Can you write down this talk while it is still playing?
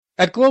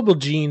At Global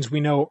Genes, we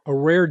know a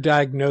rare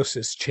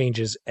diagnosis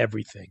changes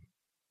everything.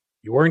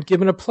 You weren't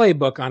given a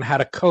playbook on how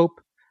to cope,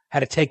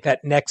 how to take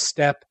that next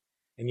step,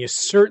 and you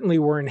certainly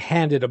weren't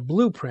handed a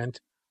blueprint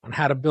on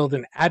how to build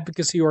an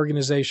advocacy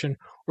organization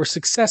or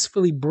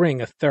successfully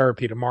bring a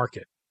therapy to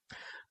market.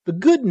 The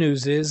good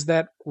news is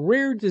that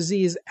rare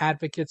disease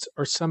advocates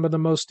are some of the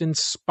most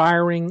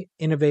inspiring,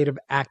 innovative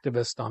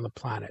activists on the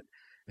planet.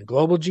 And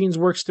Global Genes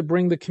works to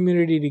bring the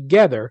community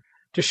together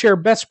to share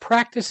best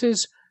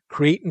practices,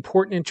 create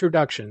important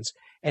introductions,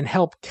 and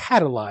help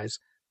catalyze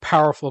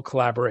powerful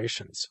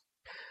collaborations.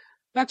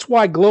 That's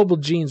why Global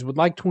Genes would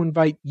like to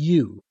invite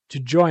you to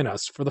join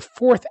us for the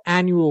 4th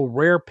Annual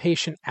Rare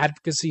Patient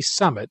Advocacy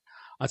Summit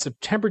on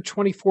September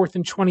 24th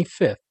and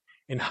 25th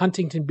in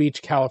Huntington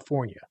Beach,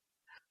 California.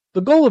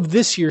 The goal of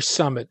this year's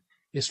summit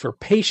is for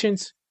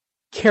patients,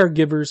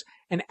 caregivers,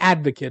 and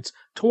advocates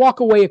to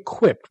walk away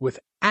equipped with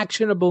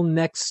actionable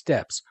next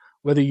steps,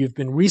 whether you've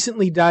been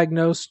recently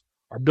diagnosed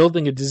or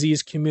building a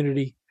disease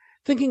community,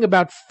 thinking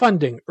about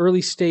funding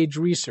early-stage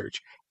research,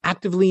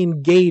 actively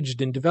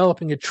engaged in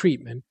developing a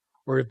treatment,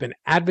 or have been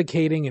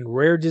advocating in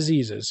rare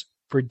diseases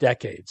for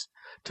decades.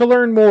 To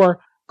learn more,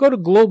 go to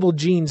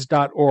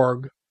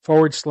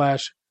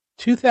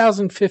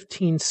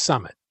globalgenes.org/2015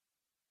 Summit.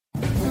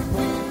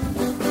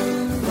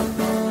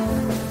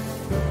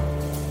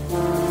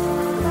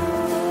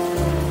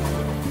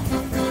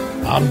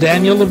 I'm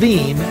Daniel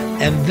Levine,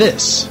 and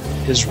this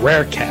is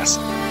Rarecast.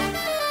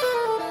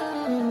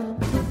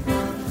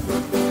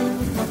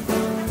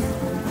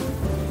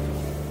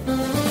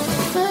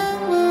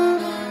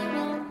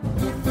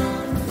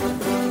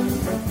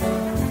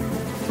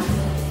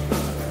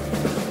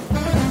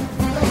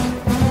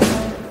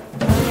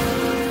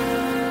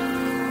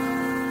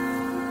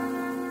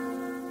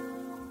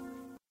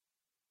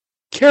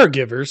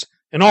 Caregivers,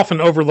 an often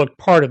overlooked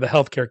part of the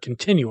healthcare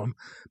continuum,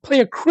 play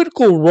a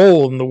critical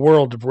role in the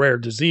world of rare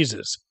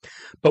diseases.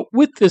 But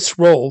with this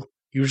role,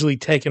 usually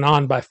taken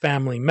on by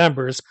family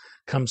members,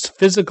 comes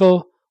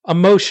physical,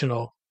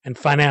 emotional, and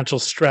financial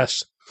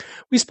stress.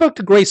 We spoke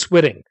to Grace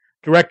Whitting,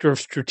 Director of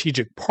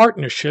Strategic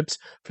Partnerships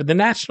for the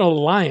National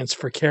Alliance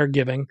for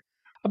Caregiving,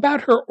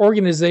 about her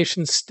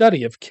organization's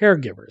study of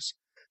caregivers,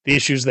 the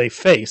issues they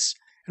face,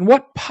 and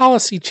what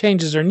policy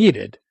changes are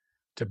needed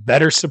to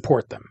better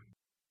support them.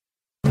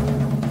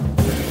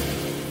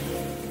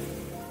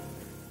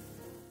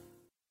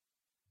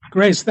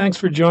 Grace, thanks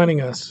for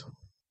joining us.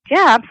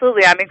 Yeah,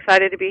 absolutely. I'm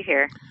excited to be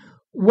here.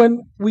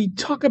 When we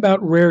talk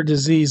about rare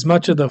disease,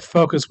 much of the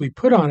focus we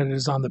put on it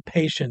is on the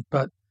patient,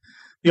 but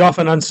the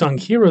often unsung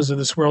heroes of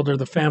this world are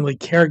the family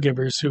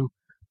caregivers who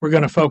we're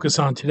going to focus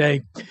on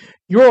today.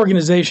 Your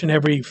organization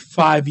every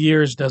 5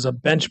 years does a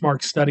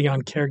benchmark study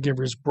on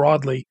caregivers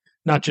broadly,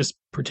 not just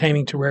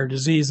pertaining to rare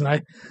disease, and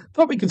I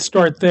thought we could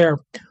start there.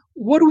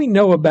 What do we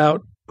know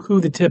about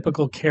who the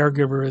typical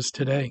caregiver is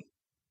today?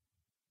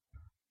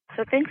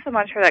 So thanks so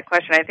much for that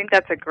question. I think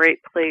that's a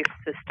great place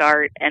to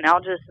start. And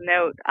I'll just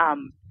note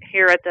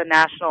here at the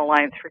National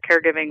Alliance for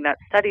Caregiving, that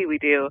study we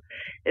do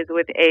is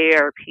with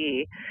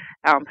AARP,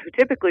 who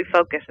typically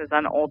focuses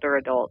on older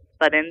adults.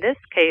 But in this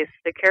case,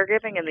 the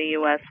Caregiving in the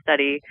U.S.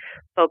 study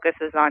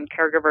focuses on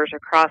caregivers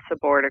across the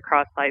board,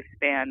 across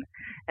lifespan.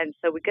 And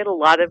so we get a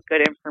lot of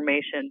good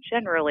information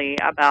generally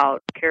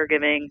about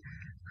caregiving,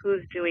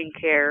 who's doing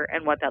care,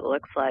 and what that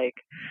looks like.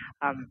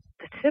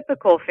 The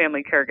typical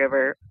family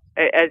caregiver,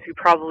 as you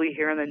probably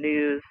hear in the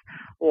news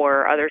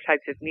or other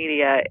types of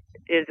media,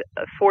 is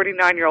a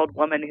 49-year-old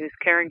woman who's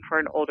caring for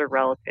an older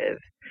relative.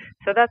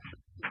 So that's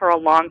for a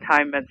long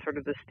time been sort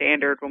of the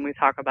standard when we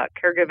talk about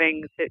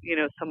caregiving,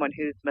 someone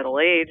who's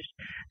middle-aged,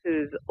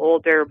 who's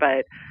older,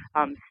 but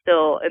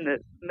still in the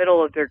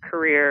middle of their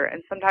career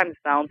and sometimes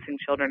balancing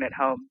children at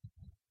home.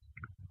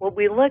 What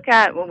we look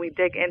at when we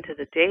dig into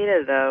the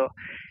data, though,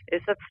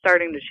 is that's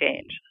starting to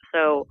change.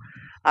 So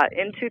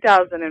in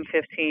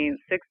 2015,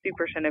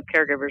 60% of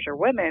caregivers are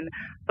women,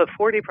 but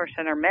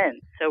 40% are men.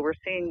 So we're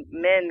seeing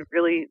men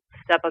really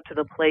step up to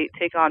the plate,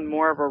 take on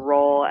more of a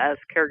role as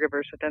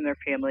caregivers within their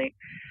family.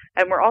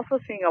 And we're also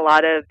seeing a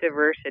lot of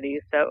diversity.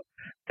 So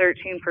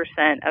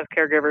 13% of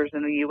caregivers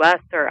in the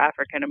U.S. are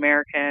African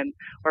American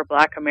or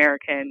Black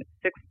American,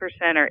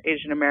 6% are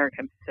Asian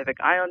American Pacific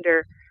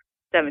Islander,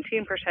 17%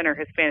 are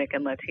Hispanic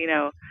and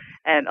Latino,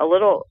 and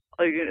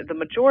the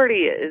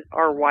majority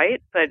are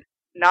white, but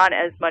not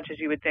as much as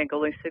you would think.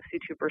 Only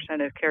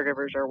 62% of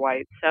caregivers are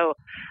white. So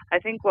I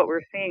think what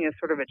we're seeing is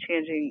sort of a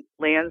changing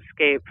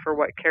landscape for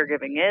what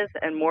caregiving is,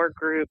 and more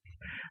groups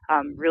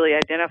really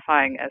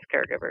identifying as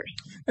caregivers.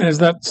 And is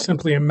that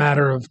simply a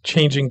matter of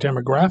changing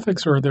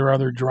demographics, or are there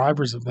other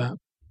drivers of that?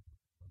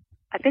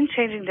 I think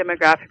changing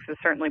demographics is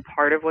certainly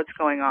part of what's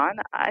going on.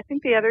 I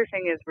think the other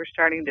thing is we're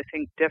starting to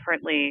think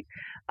differently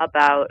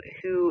about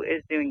who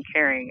is doing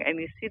caring. And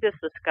you see this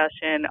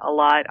discussion a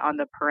lot on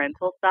the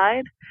parental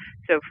side.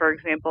 So, for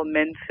example,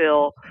 men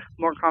feel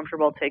more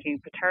comfortable taking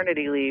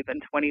paternity leave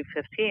in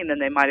 2015 than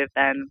they might have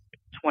been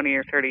 20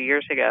 or 30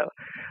 years ago.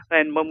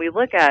 And when we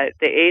look at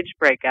the age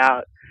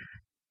breakout,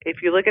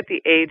 if you look at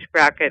the age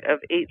bracket of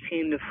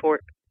 18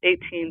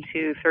 18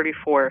 to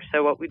 34,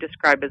 so what we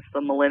describe as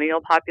the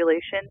millennial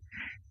population,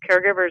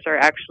 caregivers are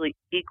actually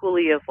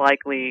equally as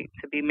likely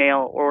to be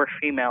male or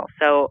female.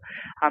 So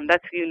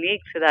that's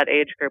unique to that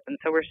age group. And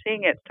so we're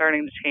seeing it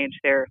starting to change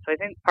there. So I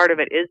think part of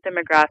it is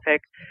demographic.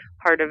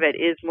 Part of it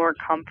is more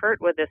comfort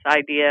with this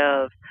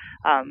idea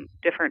of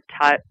different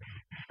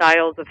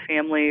styles of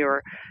family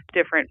or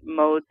different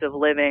modes of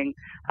living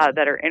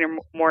that are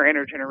more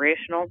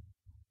intergenerational.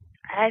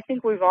 And I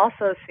think we've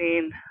also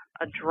seen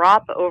a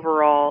drop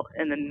overall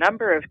in the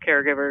number of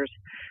caregivers,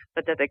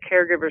 but that the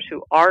caregivers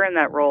who are in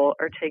that role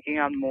are taking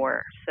on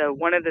more. So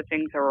one of the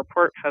things our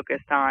report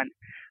focused on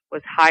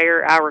was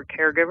higher hour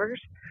caregivers,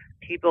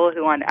 people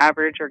who on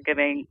average are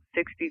giving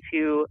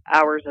 62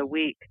 hours a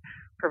week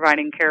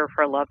providing care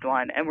for a loved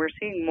one. And we're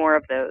seeing more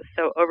of those.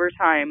 So over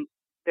time,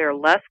 there are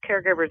less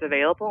caregivers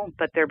available,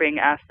 but they're being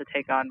asked to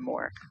take on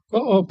more.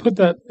 Well, I'll put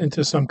that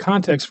into some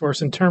context for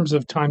us in terms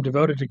of time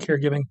devoted to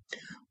caregiving.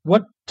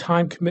 What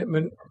time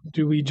commitment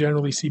do we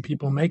generally see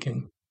people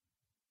making?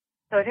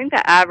 So I think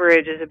the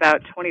average is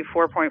about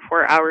 24.4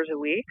 hours a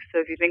week. So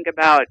if you think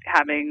about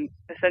having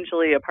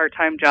essentially a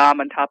part-time job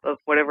on top of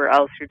whatever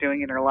else you're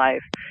doing in your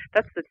life,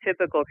 that's the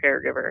typical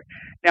caregiver.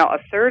 Now, a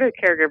third of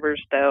caregivers,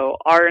 though,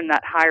 are in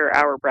that higher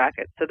hour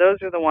bracket. So those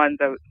are the ones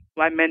that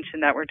I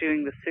mentioned that we're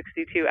doing the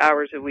 62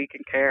 hours a week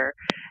in care.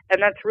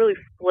 And that's really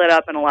split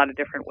up in a lot of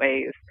different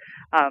ways.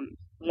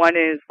 One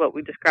is what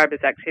we describe as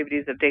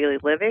activities of daily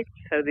living.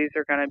 So these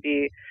are going to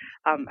be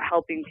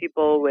helping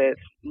people with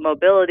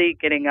mobility,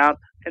 getting up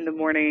in the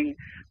morning,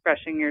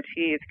 brushing your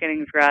teeth,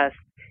 getting dressed,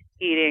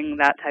 eating,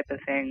 that type of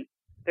thing.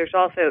 There's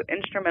also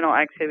instrumental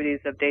activities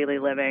of daily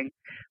living,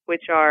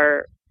 which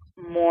are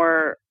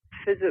more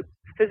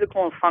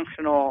physical and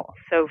functional.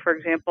 So, for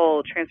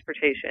example,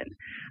 transportation,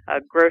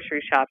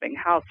 grocery shopping,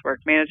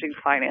 housework, managing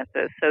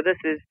finances. So this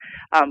is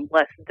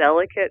less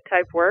delicate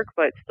type work,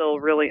 but still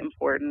really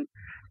important.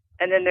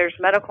 And then there's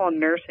medical and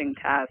nursing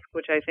tasks,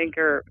 which I think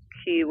are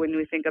key when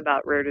we think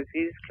about rare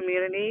disease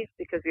community,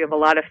 because you have a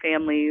lot of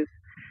families.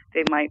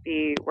 They might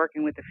be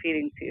working with a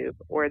feeding tube,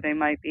 or they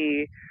might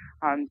be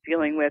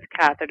dealing with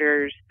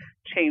catheters,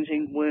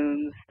 changing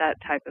wounds, that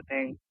type of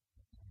thing.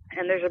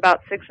 And there's about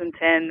 6 in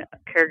 10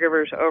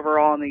 caregivers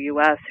overall in the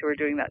U.S. who are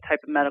doing that type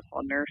of medical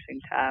and nursing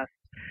tasks.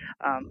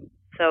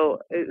 So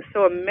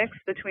a mix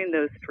between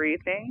those three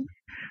things,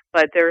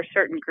 but there are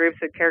certain groups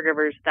of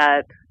caregivers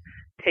that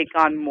take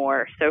on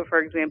more. So, for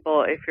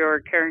example, if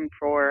you're caring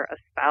for a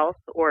spouse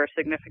or a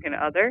significant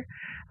other,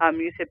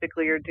 you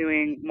typically are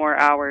doing more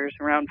hours,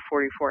 around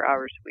 44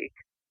 hours a week.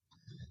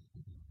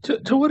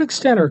 To what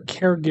extent are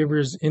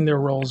caregivers in their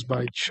roles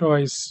by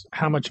choice?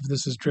 How much of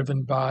this is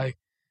driven by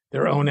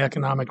their own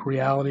economic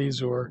realities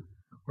or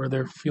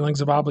their feelings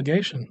of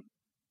obligation?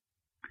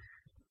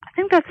 I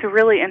think that's a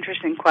really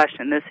interesting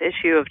question, this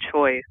issue of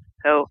choice.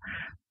 So,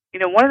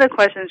 one of the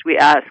questions we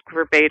ask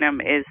verbatim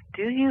is,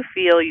 do you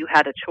feel you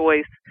had a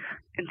choice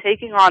in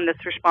taking on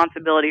this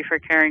responsibility for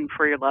caring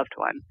for your loved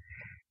one?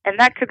 And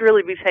that could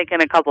really be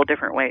taken a couple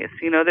different ways.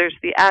 There's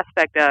the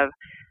aspect of,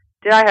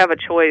 did I have a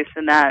choice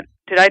in that?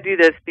 Did I do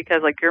this because,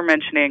 like you're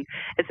mentioning,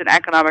 it's an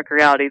economic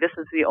reality? This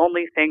is the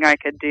only thing I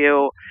could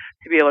do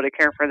to be able to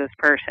care for this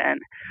person.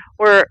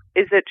 Or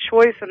is it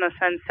choice in the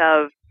sense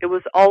of, it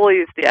was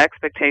always the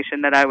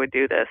expectation that I would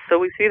do this? So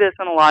we see this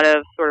in a lot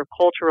of sort of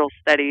cultural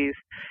studies,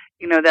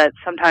 that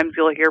sometimes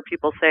you'll hear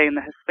people say in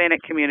the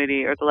Hispanic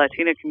community or the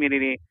Latino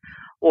community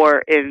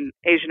or in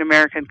Asian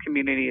American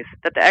communities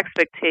that the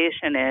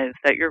expectation is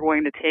that you're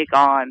going to take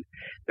on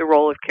the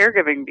role of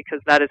caregiving because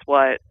that is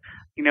what,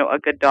 a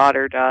good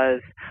daughter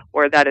does,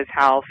 or that is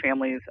how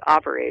families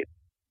operate.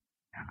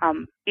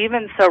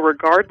 Even so,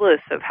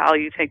 regardless of how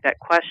you take that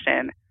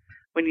question,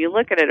 when you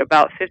look at it,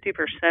 about 50%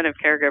 of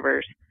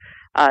caregivers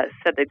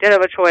said they did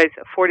have a choice,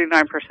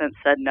 49%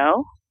 said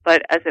no.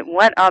 But as it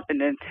went up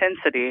in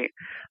intensity,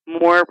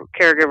 more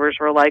caregivers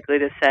were likely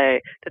to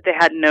say that they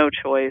had no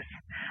choice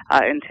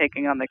in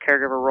taking on the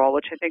caregiver role,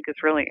 which I think is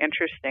really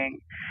interesting.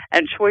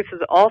 And choice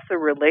is also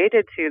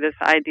related to this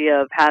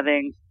idea of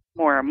having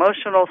more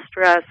emotional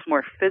stress,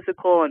 more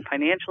physical and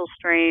financial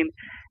strain,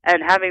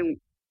 and having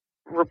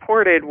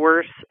reported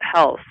worse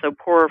health, so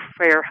poor,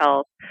 fair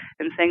health,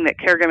 and saying that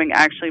caregiving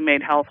actually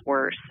made health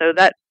worse. So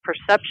that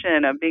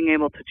perception of being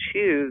able to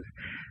choose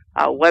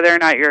whether or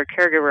not you're a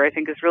caregiver, I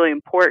think, is really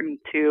important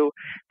to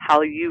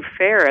how you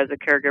fare as a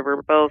caregiver,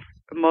 both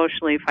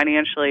emotionally,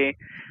 financially,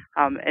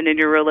 and in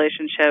your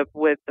relationship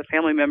with the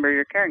family member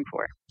you're caring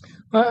for.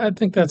 Well, I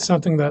think that's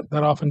something that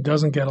often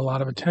doesn't get a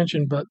lot of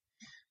attention. But,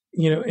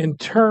 in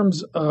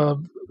terms of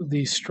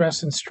the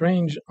stress and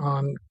strain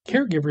on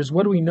caregivers,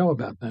 what do we know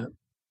about that?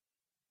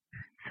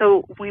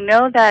 So we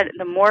know that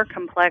the more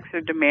complex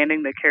or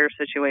demanding the care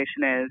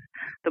situation is,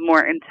 the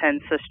more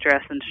intense the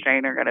stress and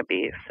strain are going to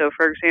be. So,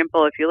 for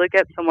example, if you look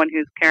at someone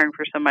who's caring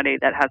for somebody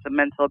that has a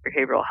mental or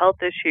behavioral health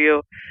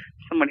issue,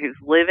 someone who's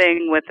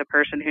living with a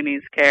person who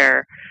needs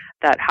care,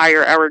 that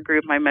higher hour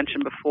group I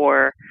mentioned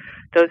before,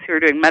 those who are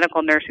doing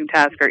medical nursing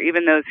tasks, or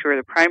even those who are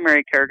the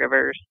primary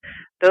caregivers,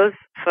 those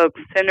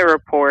folks tend to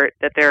report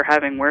that they're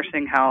having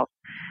worsening health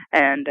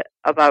and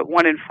about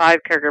 1 in 5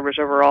 caregivers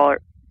overall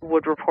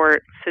would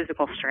report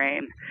physical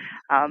strain,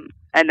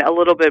 and a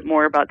little bit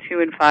more, about 2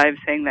 in 5,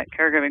 saying that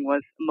caregiving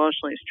was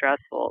emotionally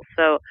stressful.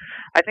 So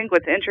I think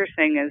what's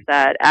interesting is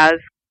that as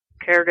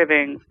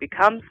caregiving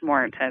becomes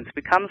more intense,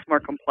 becomes more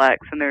complex,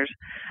 and there's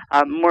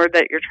more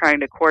that you're trying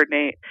to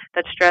coordinate,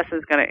 that stress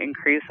is going to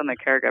increase on the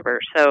caregiver.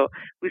 So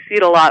we see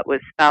it a lot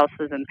with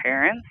spouses and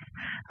parents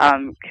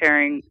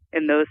caring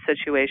in those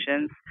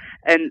situations,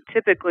 and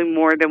typically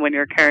more than when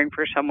you're caring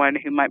for someone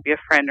who might be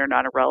a friend or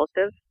not a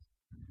relative.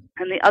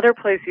 And the other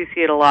place you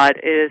see it a lot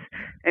is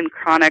in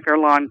chronic or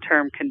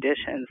long-term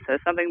conditions. So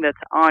something that's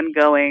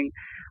ongoing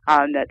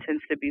that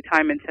tends to be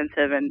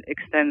time-intensive and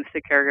extends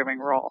the caregiving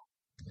role.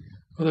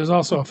 Well, there's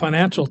also a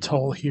financial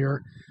toll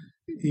here.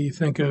 You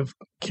think of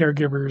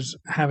caregivers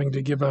having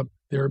to give up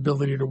their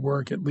ability to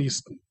work at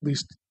least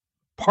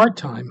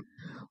part-time.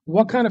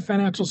 What kind of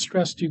financial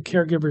stress do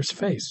caregivers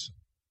face?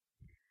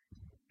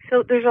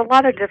 So there's a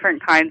lot of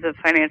different kinds of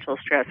financial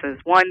stresses.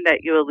 One that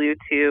you allude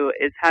to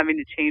is having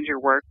to change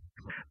your work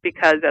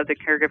because of the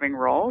caregiving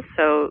role.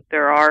 So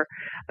there are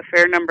a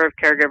fair number of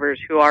caregivers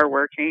who are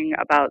working.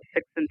 About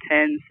 6 in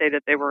 10 say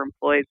that they were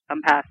employed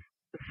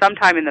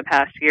sometime in the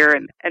past year,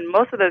 and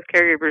most of those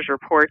caregivers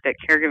report that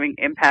caregiving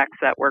impacts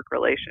that work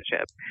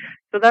relationship.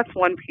 So that's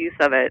one piece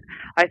of it.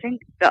 I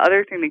think the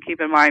other thing to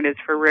keep in mind is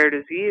for rare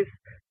disease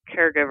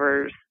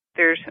caregivers,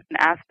 there's an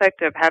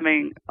aspect of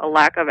having a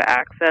lack of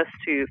access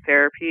to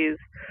therapies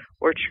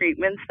or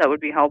treatments that would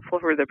be helpful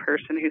for the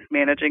person who's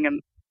managing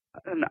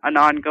an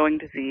ongoing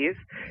disease,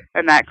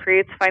 and that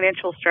creates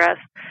financial stress.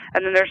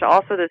 And then there's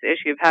also this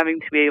issue of having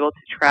to be able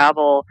to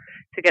travel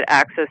to get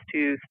access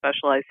to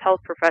specialized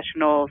health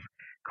professionals,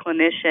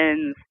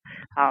 clinicians,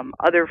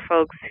 other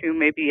folks who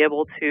may be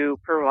able to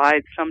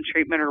provide some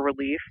treatment or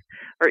relief,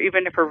 or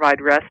even to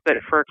provide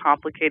respite for a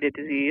complicated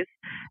disease.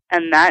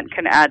 And that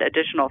can add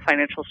additional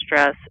financial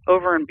stress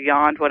over and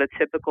beyond what a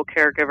typical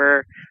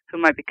caregiver who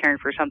might be caring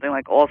for something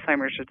like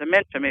Alzheimer's or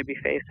dementia may be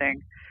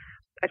facing.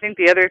 I think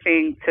the other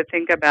thing to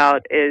think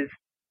about is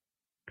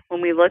when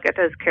we look at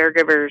those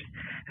caregivers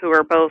who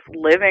are both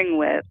living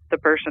with the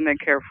person they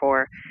care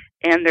for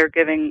and they're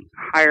giving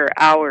higher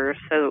hours,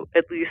 so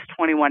at least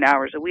 21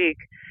 hours a week,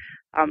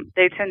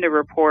 they tend to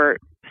report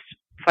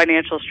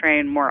financial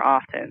strain more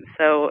often.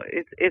 So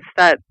it's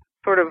that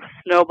sort of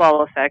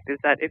snowball effect, is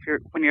that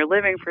when you're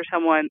living for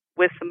someone,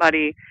 with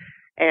somebody,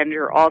 and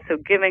you're also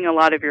giving a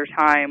lot of your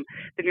time,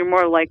 then you're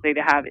more likely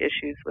to have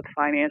issues with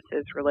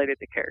finances related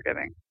to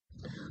caregiving.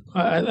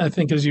 I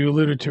think, as you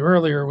alluded to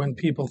earlier, when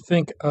people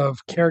think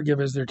of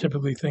caregivers, they're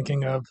typically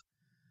thinking of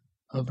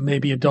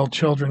maybe adult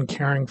children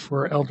caring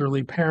for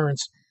elderly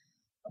parents.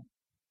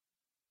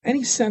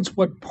 Any sense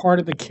what part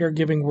of the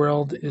caregiving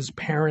world is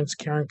parents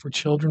caring for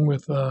children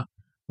with a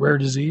rare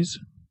disease?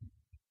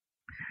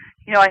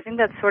 I think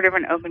that's sort of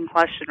an open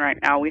question right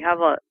now. We have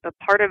a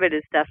part of it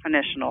is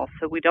definitional,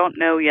 so we don't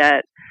know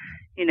yet.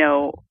 We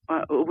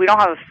don't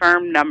have a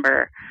firm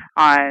number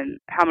on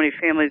how many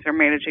families are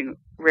managing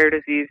rare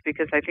disease,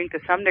 because I think to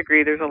some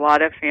degree there's a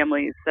lot of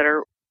families that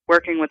are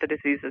working with a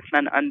disease that's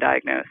been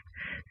undiagnosed.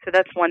 So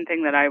that's one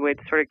thing that I would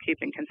sort of keep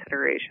in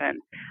consideration.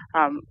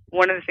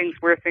 One of the things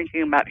we're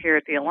thinking about here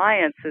at the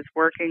Alliance is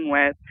working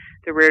with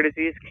the rare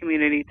disease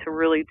community to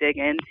really dig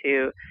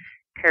into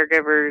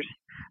caregivers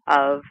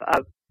of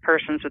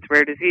persons with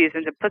rare disease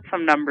and to put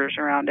some numbers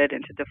around it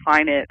and to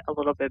define it a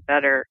little bit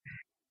better.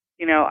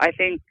 I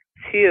think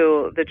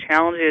too, the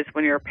challenge is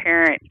when you're a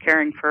parent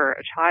caring for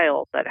a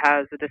child that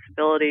has a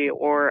disability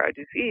or a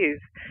disease,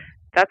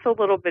 that's a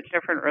little bit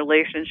different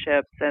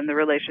relationship than the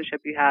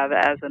relationship you have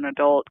as an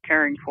adult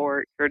caring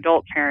for your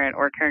adult parent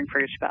or caring for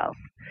your spouse.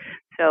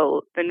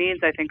 So the needs,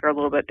 I think, are a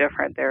little bit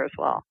different there as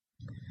well.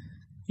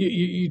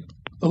 You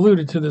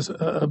alluded to this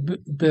a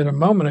bit a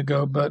moment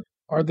ago, but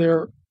are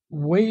there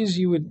ways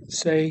you would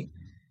say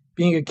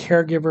being a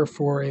caregiver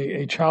for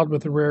a child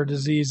with a rare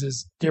disease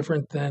is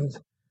different than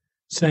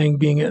saying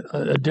being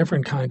a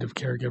different kind of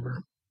caregiver?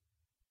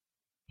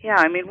 Yeah,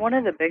 I mean, one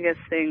of the biggest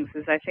things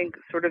is I think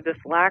sort of this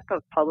lack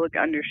of public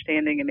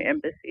understanding and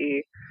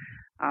empathy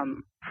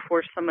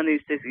for some of these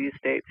disease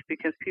states,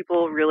 because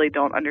people really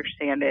don't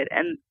understand it.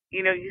 And,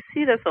 you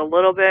see this a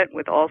little bit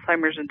with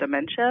Alzheimer's and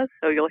dementia.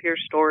 So you'll hear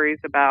stories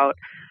about,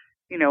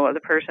 the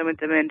person with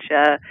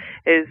dementia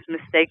is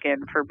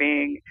mistaken for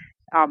being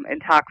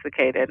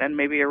intoxicated and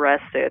maybe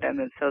arrested. And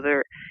then so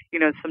there,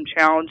 some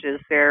challenges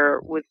there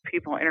with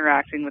people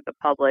interacting with the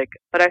public.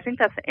 But I think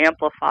that's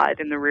amplified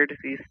in the rare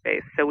disease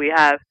space. So we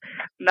have,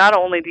 not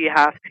only do you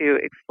have to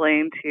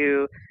explain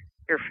to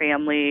your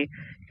family,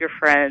 your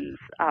friends,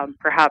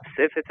 perhaps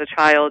if it's a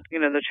child,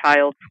 the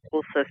child's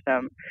school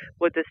system,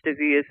 what this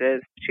disease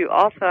is, but you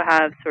also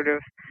have sort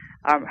of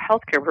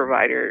healthcare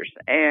providers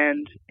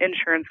and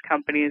insurance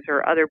companies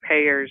or other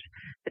payers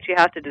that you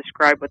have to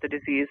describe what the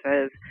disease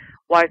is,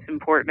 why it's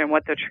important, and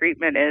what the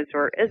treatment is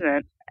or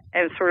isn't,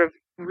 and sort of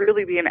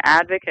really be an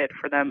advocate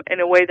for them in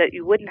a way that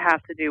you wouldn't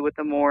have to do with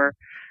a more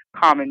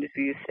common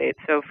disease states.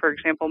 So, for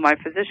example, my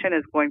physician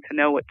is going to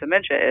know what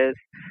dementia is,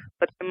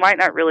 but they might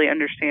not really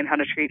understand how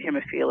to treat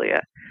hemophilia.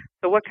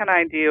 So what can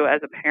I do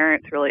as a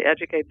parent to really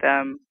educate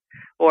them,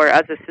 or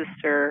as a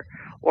sister,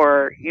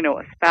 or,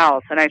 a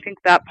spouse? And I think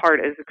that part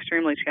is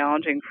extremely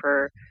challenging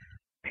for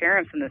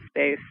parents in this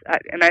space.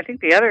 And I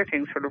think the other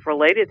thing sort of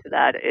related to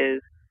that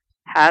is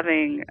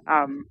having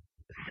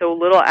so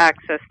little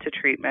access to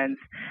treatments,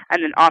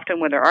 and then often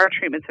when there are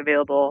treatments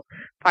available,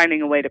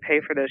 finding a way to pay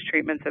for those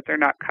treatments if they're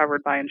not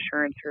covered by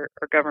insurance or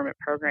government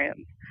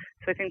programs.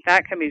 So I think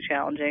that can be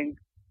challenging.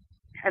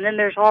 And then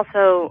there's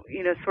also,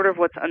 sort of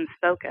what's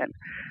unspoken.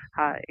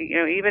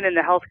 Even in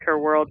the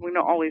healthcare world, we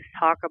don't always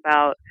talk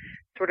about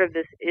sort of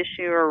this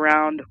issue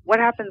around what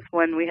happens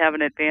when we have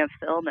an advanced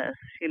illness,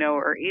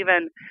 or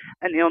even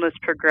an illness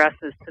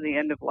progresses to the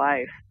end of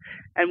life.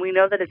 And we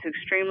know that it's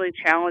extremely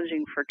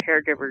challenging for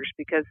caregivers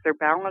because they're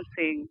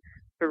balancing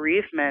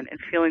bereavement and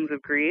feelings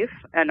of grief,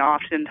 and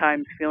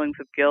oftentimes feelings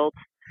of guilt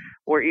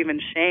or even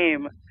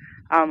shame,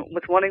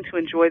 with wanting to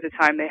enjoy the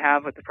time they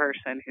have with the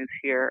person who's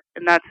here.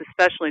 And that's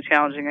especially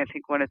challenging, I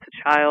think, when it's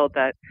a child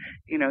that,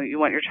 you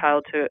want your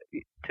child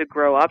to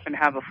grow up and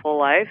have a full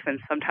life. And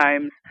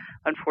sometimes,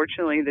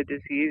 unfortunately, the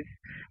disease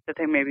that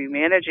they may be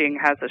managing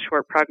has a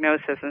short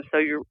prognosis. And so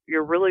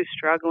you're really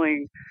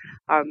struggling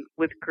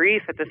with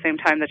grief at the same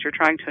time that you're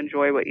trying to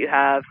enjoy what you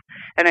have.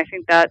 And I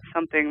think that's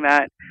something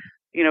that,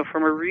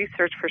 from a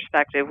research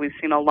perspective, we've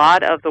seen a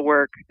lot of the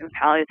work in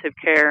palliative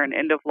care and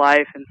end of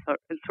life and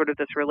sort of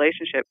this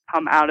relationship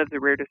come out of the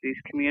rare disease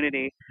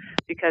community,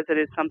 because it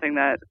is something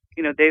that,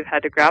 they've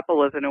had to grapple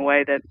with in a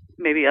way that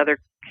maybe other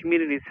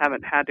communities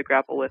haven't had to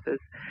grapple with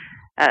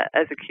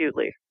as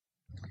acutely.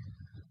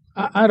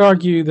 I'd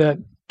argue that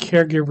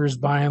caregivers,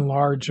 by and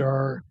large,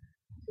 are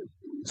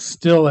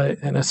still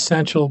an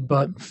essential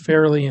but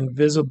fairly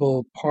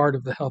invisible part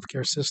of the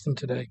healthcare system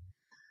today.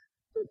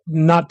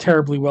 Not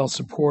terribly well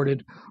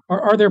supported.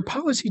 Are there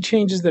policy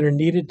changes that are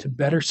needed to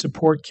better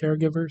support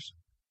caregivers?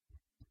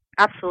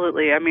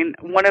 Absolutely. I mean,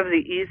 one of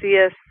the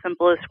easiest,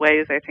 simplest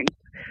ways, I think,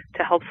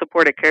 to help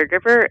support a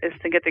caregiver is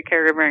to get the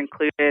caregiver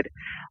included,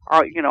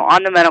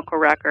 on the medical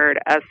record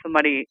as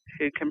somebody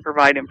who can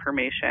provide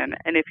information.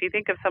 And if you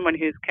think of someone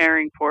who's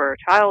caring for a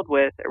child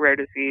with a rare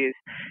disease,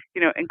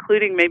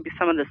 including maybe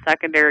some of the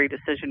secondary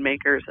decision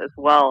makers as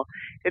well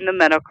in the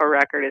medical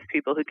record as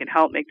people who can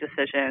help make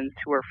decisions,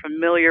 who are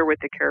familiar with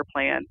the care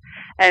plan,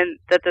 and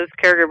that those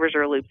caregivers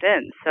are looped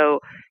in. So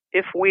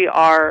if we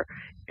are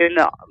in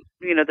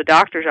the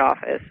doctor's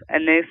office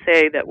and they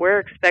say that we're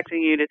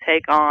expecting you to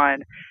take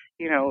on,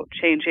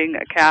 changing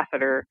a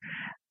catheter,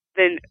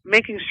 then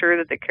making sure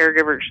that the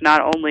caregiver is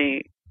not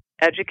only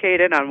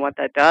educated on what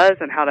that does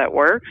and how that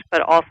works,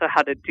 but also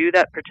how to do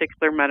that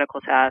particular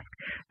medical task,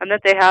 and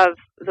that they have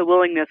the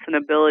willingness and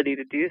ability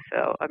to do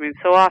so. I mean,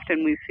 so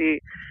often we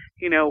see,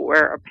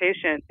 where a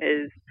patient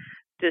is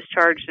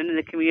discharged into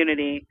the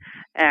community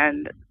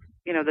and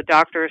the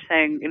doctor is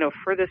saying,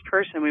 for this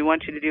person, we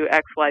want you to do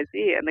X, Y,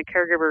 Z, and the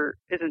caregiver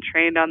isn't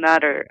trained on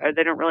that, or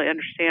they don't really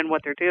understand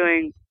what they're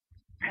doing.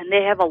 And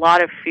they have a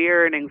lot of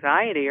fear and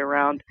anxiety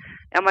around,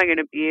 am I going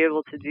to be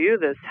able to do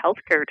this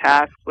healthcare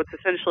task, which is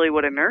essentially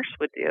what a nurse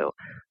would do,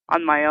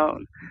 on my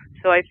own?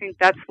 So I think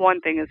that's one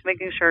thing, is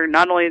making sure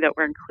not only that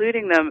we're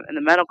including them in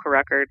the medical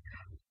record,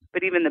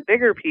 but even the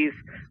bigger piece,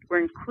 we're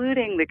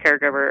including the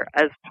caregiver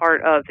as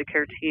part of the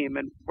care team,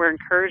 and we're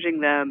encouraging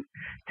them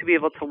to be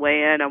able to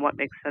weigh in on what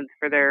makes sense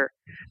for their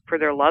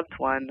loved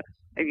one.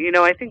 And,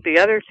 I think the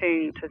other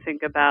thing to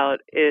think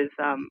about is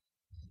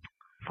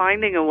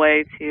finding a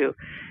way to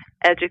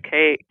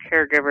educate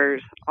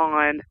caregivers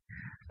on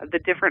the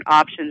different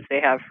options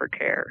they have for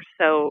care.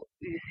 So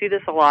you see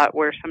this a lot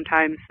where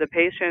sometimes the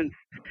patients,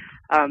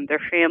 their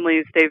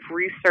families, they've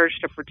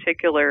researched a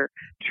particular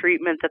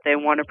treatment that they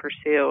want to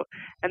pursue,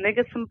 and they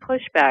get some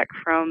pushback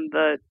from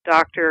the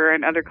doctor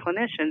and other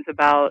clinicians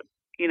about,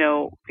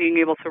 being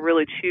able to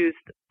really choose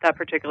that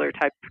particular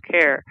type of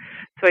care.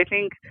 So I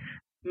think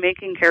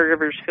making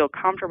caregivers feel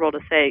comfortable to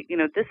say,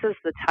 this is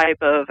the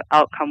type of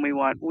outcome we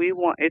want.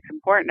 It's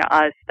important to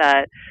us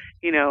that,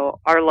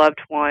 our loved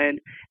one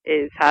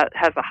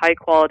has a high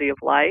quality of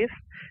life,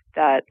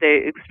 that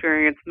they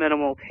experience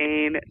minimal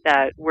pain,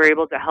 that we're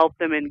able to help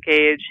them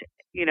engage,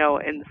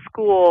 in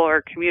school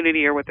or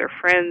community or with their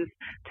friends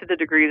to the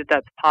degree that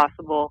that's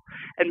possible.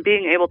 And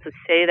being able to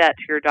say that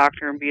to your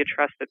doctor and be a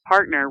trusted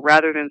partner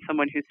rather than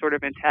someone who's sort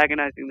of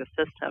antagonizing the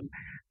system.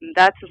 And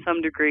that to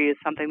some degree is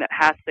something that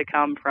has to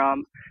come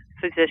from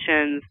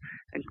physicians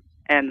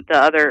and the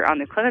other on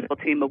the clinical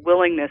team, a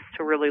willingness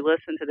to really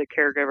listen to the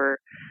caregiver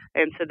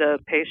and to the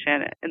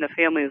patient and the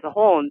family as a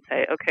whole and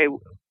say, okay,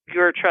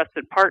 you're a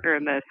trusted partner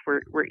in this.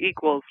 We're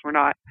equals. We're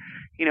not,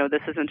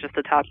 this isn't just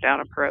a top-down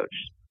approach.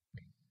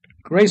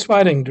 Grace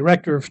Whiting,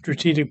 Director of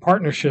Strategic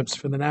Partnerships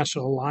for the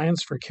National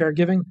Alliance for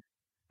Caregiving.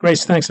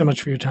 Grace, thanks so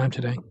much for your time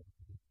today.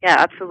 Yeah,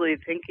 absolutely.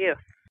 Thank you.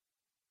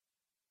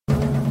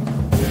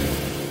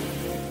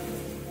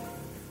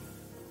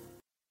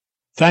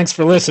 Thanks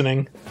for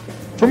listening.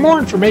 For more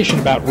information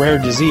about rare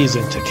disease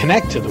and to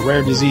connect to the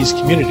rare disease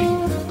community,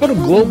 go to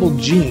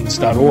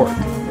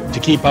globalgenes.org. To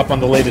keep up on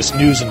the latest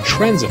news and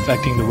trends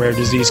affecting the rare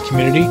disease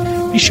community,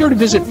 be sure to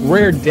visit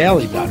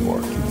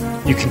raredaily.org.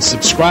 You can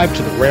subscribe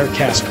to the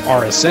Rarecast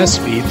RSS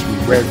feed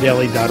through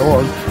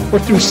raredaily.org or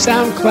through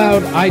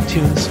SoundCloud,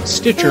 iTunes,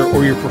 Stitcher,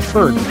 or your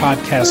preferred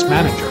podcast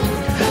manager.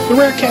 The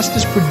Rarecast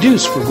is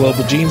produced for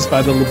Global Genes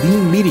by the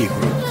Levine Media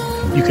Group.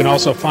 You can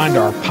also find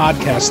our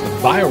podcast, The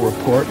Bio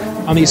Report,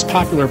 on these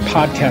popular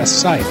podcast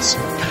sites.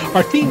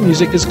 Our theme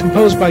music is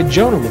composed by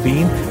Jonah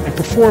Levine and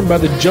performed by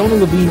the Jonah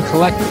Levine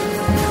Collective.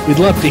 We'd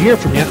love to hear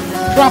from you.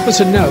 Drop us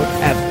a note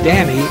at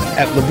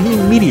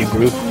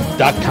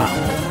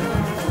danny@levinemediagroup.com.